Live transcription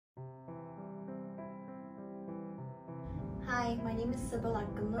Hi, my name is Sybil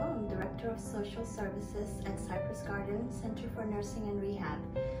Akgalo. I'm Director of Social Services at Cypress Garden Center for Nursing and Rehab.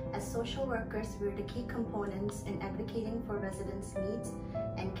 As social workers, we're the key components in advocating for residents' needs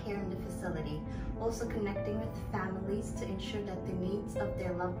and care in the facility, also connecting with families to ensure that the needs of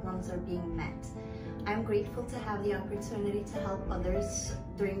their loved ones are being met. I'm grateful to have the opportunity to help others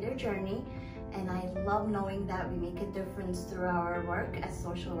during their journey, and I love knowing that we make a difference through our work as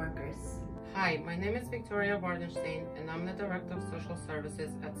social workers. Hi, my name is Victoria Vardenstein, and I'm the Director of Social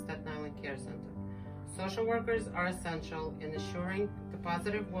Services at Staten Island Care Center. Social workers are essential in ensuring the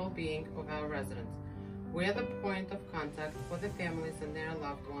positive well-being of our residents. We are the point of contact for the families and their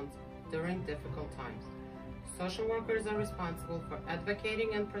loved ones during difficult times. Social workers are responsible for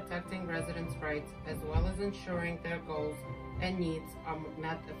advocating and protecting residents' rights, as well as ensuring their goals and needs are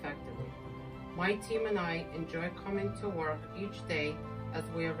met effectively. My team and I enjoy coming to work each day as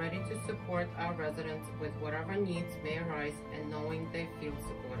we are ready to support our residents with whatever needs may arise and knowing they feel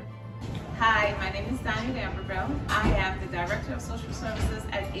supported. Hi, my name is Diane Amberville. I am the Director of Social Services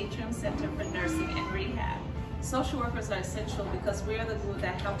at Atrium Center for Nursing and Rehab. Social workers are essential because we are the glue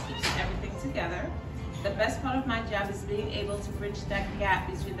that helps keep everything together. The best part of my job is being able to bridge that gap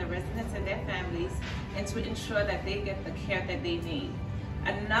between the residents and their families and to ensure that they get the care that they need.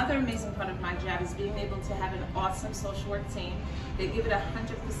 Another amazing part of my job is being able to have an awesome social work team. They give it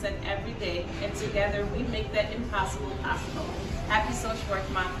 100% every day, and together we make that impossible possible. Happy Social Work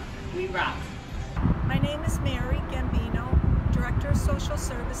Month. We rock. My name is Mary Gambino, Director of Social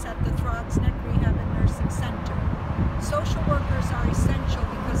Service at the Throgs Neck Rehab and Nursing Center. Social workers are essential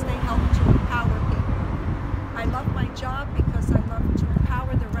because they help to empower people. I love my job because I love to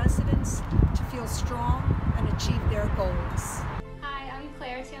empower the residents to feel strong and achieve their goals.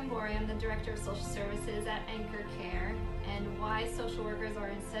 I'm the Director of Social Services at Anchor Care, and why social workers are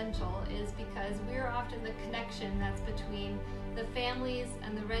essential is because we're often the connection that's between the families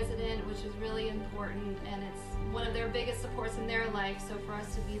and the resident, which is really important, and it's one of their biggest supports in their life, so for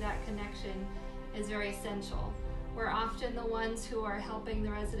us to be that connection is very essential. We're often the ones who are helping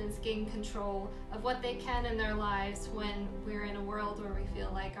the residents gain control of what they can in their lives when we're in a world where we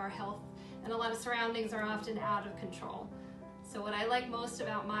feel like our health and a lot of surroundings are often out of control. So what I like most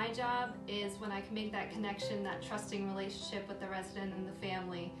about my job is when I can make that connection, that trusting relationship with the resident and the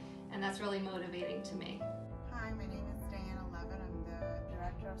family, and that's really motivating to me. Hi, my name is Diana Levin. I'm the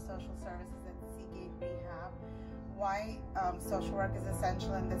Director of Social Services at Seagate Rehab. Why social work is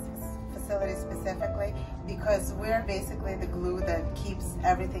essential in this facility specifically? Because we're basically the glue that keeps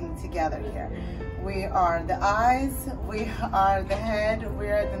everything together here. We are the eyes, we are the head, we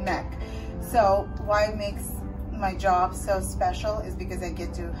are the neck. So why it makes my job so special is because I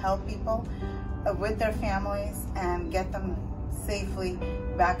get to help people with their families and get them safely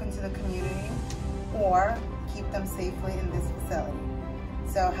back into the community or keep them safely in this facility.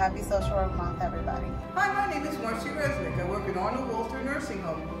 So happy Social Work Month, everybody. Hi, my name is Marcy Resnick. I work at Arnold Walter Nursing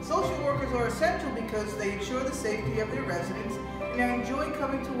Home. Social workers are essential because they ensure the safety of their residents, and I enjoy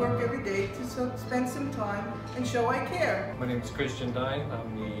coming to work every day to spend some time and show I care. My name is Christian Dine.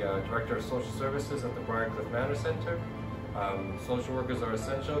 I'm the Director of Social Services at the Briarcliff Manor Center. Social workers are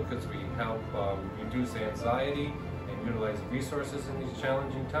essential because we help reduce anxiety and utilize resources in these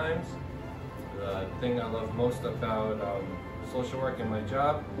challenging times. The thing I love most about social work in my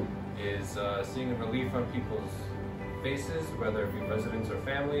job is seeing a relief on people's faces, whether it be residents or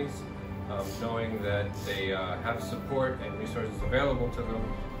families, knowing that they have support and resources available to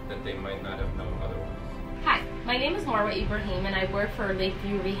them that they might not have known otherwise. Hi, my name is Marwa Ibrahim and I work for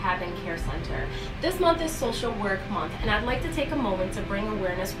Lakeview Rehab and Care Center. This month is Social Work Month, and I'd like to take a moment to bring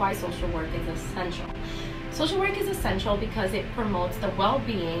awareness why social work is essential. Social work is essential because it promotes the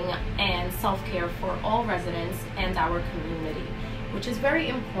well-being and self-care for all residents and our community, which is very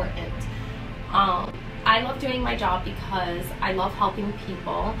important. I love doing my job because I love helping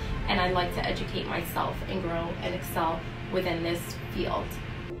people, and I like to educate myself and grow and excel within this field.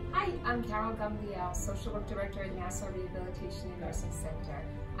 Hi, I'm Carol Gamliel, Social Work Director at Nassau Rehabilitation and Nursing Center.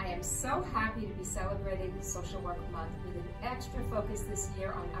 I am so happy to be celebrating Social Work Month with an extra focus this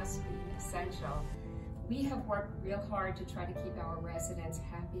year on us being essential. We have worked real hard to try to keep our residents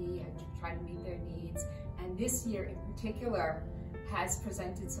happy and to try to meet their needs, and this year in particular has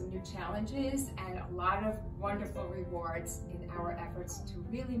presented some new challenges and a lot of wonderful rewards in our efforts to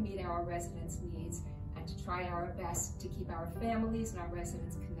really meet our residents' needs and to try our best to keep our families and our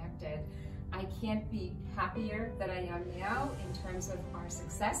residents connected. I can't be happier than I am now in terms of our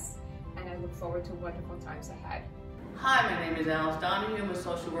success, and I look forward to wonderful times ahead. Hi, my name is Alice Donahue. I'm a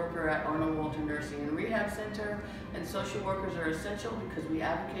social worker at Arnold Walter Nursing and Rehab Center, and social workers are essential because we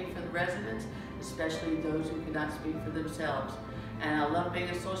advocate for the residents, especially those who cannot speak for themselves. And I love being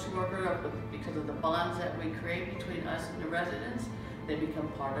a social worker because of the bonds that we create between us and the residents. They become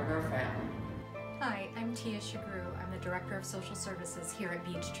part of our family. Hi, I'm Tia Shagru. I'm the Director of Social Services here at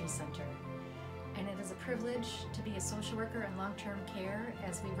Beech Tree Center. And it is a privilege to be a social worker in long-term care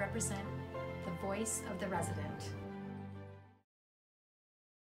as we represent the voice of the resident.